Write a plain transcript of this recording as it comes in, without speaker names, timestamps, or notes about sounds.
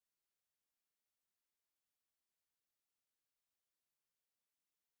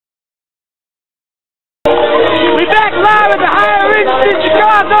We back live at the Higher Regency in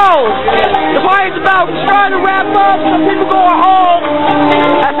Chicago. The party's about starting to wrap up. Some people going home.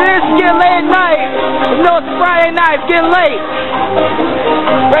 After this, it's getting late at night. You know it's a Friday night. It's getting late.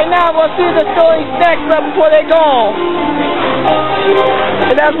 Right now, I'm going to see if there's still any snacks left before they go home.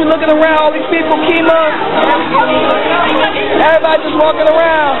 And as we're looking around, all these people, Kima, everybody just walking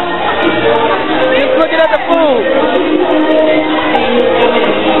around, just looking at the food.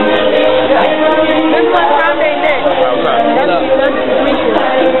 This is my Sunday next.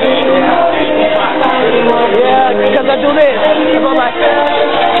 Yeah, because I do this. I go like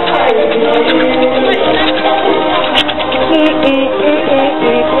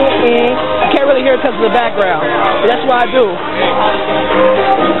I can't really hear it because of the background. But that's what I do.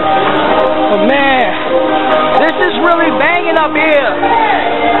 But man, this is really banging up here.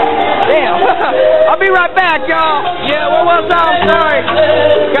 Damn. I'll be right back, y'all. Yeah, what was I? I'm sorry.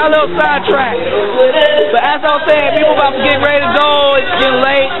 Got a little sidetracked. But as I was saying, people about to get ready to go. It's getting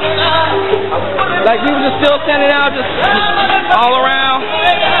late. Like, people just still standing out, just all around.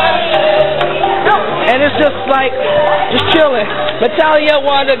 And it's just like, just chilling. Natalia,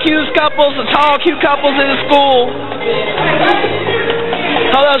 one of the cutest couples, the tall, cute couples in the school.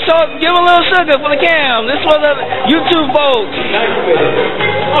 Hold on, so give a little sugar for the cam. This was a YouTube vote.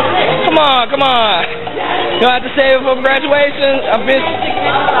 Come on, come on. You don't have to save it for graduation. I've been.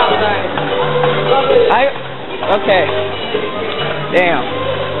 Okay. Damn.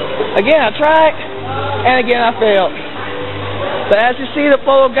 Again, I tried, and again, I failed. But as you see, the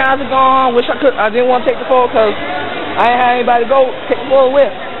photo guys are gone. I didn't want to take the photo because I didn't have anybody to go take the photo with.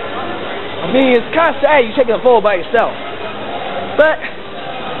 I mean, it's kind of sad you taking a photo by yourself. But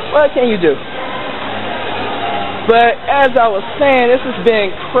what can you do? But as I was saying, this has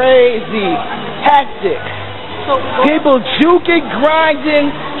been crazy, hectic. People juking,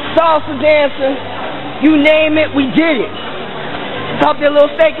 grinding, salsa dancing, you name it, we did it. Top their little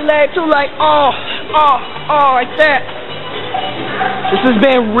shaky leg too, like like that. This has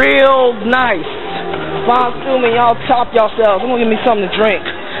been real nice. While I'm filming, y'all top yourselves. I'm gonna give me something to drink.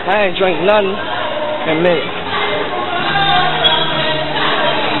 I ain't drink nothing in a minute.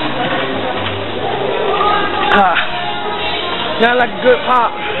 Not like a good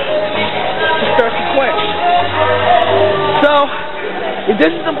pop. Just thirsty quench. So, if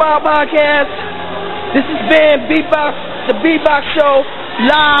this is the Bob Podcast, this has been the Beatbox Show,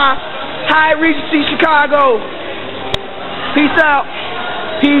 live, High Regency, Chicago. Peace out.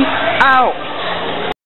 Peace out.